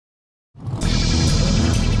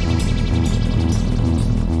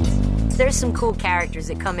There's some cool characters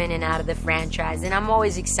that come in and out of the franchise, and I'm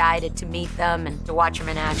always excited to meet them and to watch them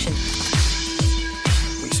in action.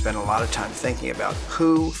 We spend a lot of time thinking about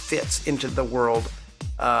who fits into the world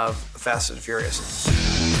of Fast and Furious.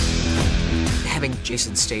 Having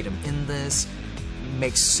Jason Statham in this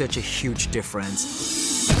makes such a huge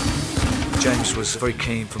difference. James was very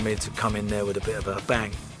keen for me to come in there with a bit of a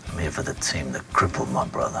bang. I'm here for the team that crippled my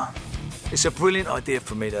brother. It's a brilliant idea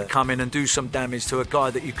for me to come in and do some damage to a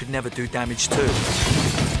guy that you could never do damage to.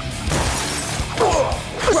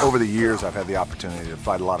 Over the years, I've had the opportunity to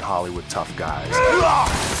fight a lot of Hollywood tough guys.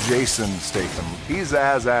 Jason Statham, he's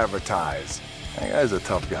as advertised. That guy's a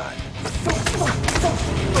tough guy.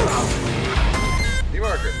 New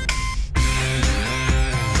Yorker.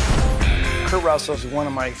 Kurt Russell is one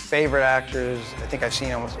of my favorite actors. I think I've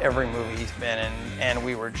seen almost every movie he's been in, and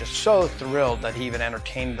we were just so thrilled that he even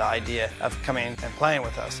entertained the idea of coming and playing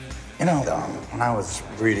with us. You know, when I was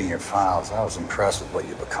reading your files, I was impressed with what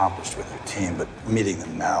you've accomplished with your team, but meeting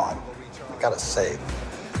them now, I've got to say,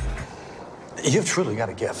 you've truly got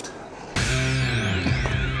a gift.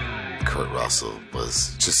 Kurt Russell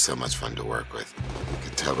was just so much fun to work with. You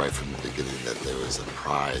could tell right from the beginning that there was a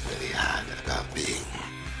pride that he had about being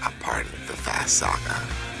a part of the Fast saga.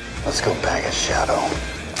 Let's go bag a shadow.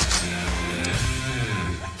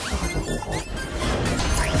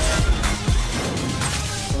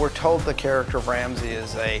 We're told the character of Ramsey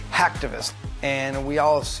is a hacktivist, and we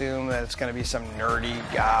all assume that it's going to be some nerdy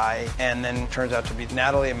guy, and then it turns out to be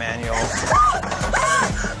Natalie Emanuel.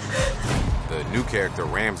 The new character,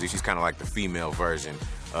 Ramsey, she's kind of like the female version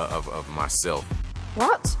of myself.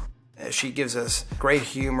 What? She gives us great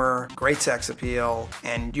humor, great sex appeal,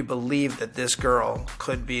 and you believe that this girl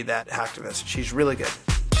could be that hacktivist. She's really good.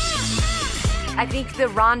 I think the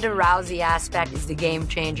Ronda Rousey aspect is the game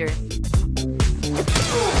changer.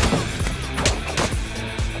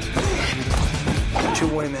 Two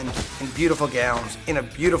women in beautiful gowns, in a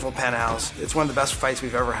beautiful penthouse. It's one of the best fights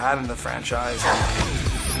we've ever had in the franchise.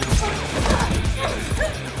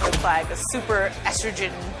 It's like a super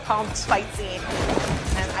estrogen pumped fight scene,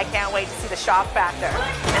 and I can't wait to see the shock factor.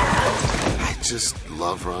 I just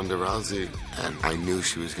love Ronda Rousey, and I knew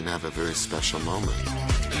she was going to have a very special moment.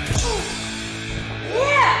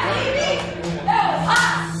 Yeah, baby! That was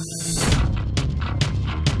hot!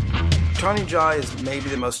 Tony Jaa is maybe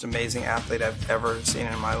the most amazing athlete I've ever seen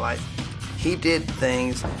in my life. He did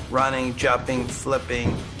things, running, jumping,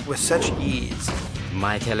 flipping, with such ease.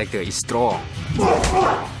 My character is strong,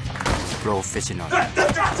 professional,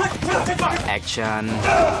 action.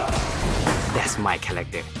 That's my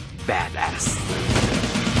character, badass.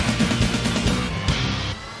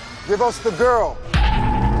 Give us the girl,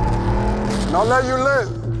 and I'll let you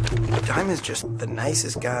live. Diamond's just the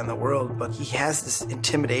nicest guy in the world, but he has this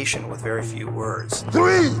intimidation with very few words.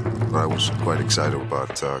 3! I was quite excited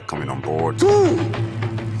about coming on board. 2!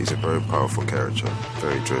 He's a very powerful character,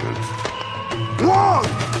 very driven. 1!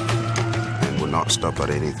 And will not stop at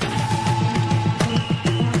anything.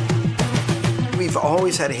 We've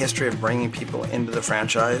always had a history of bringing people into the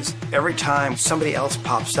franchise. Every time somebody else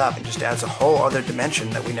pops up and just adds a whole other dimension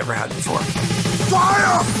that we never had before.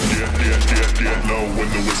 Fire! Yeah, know when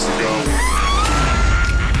the whistle go.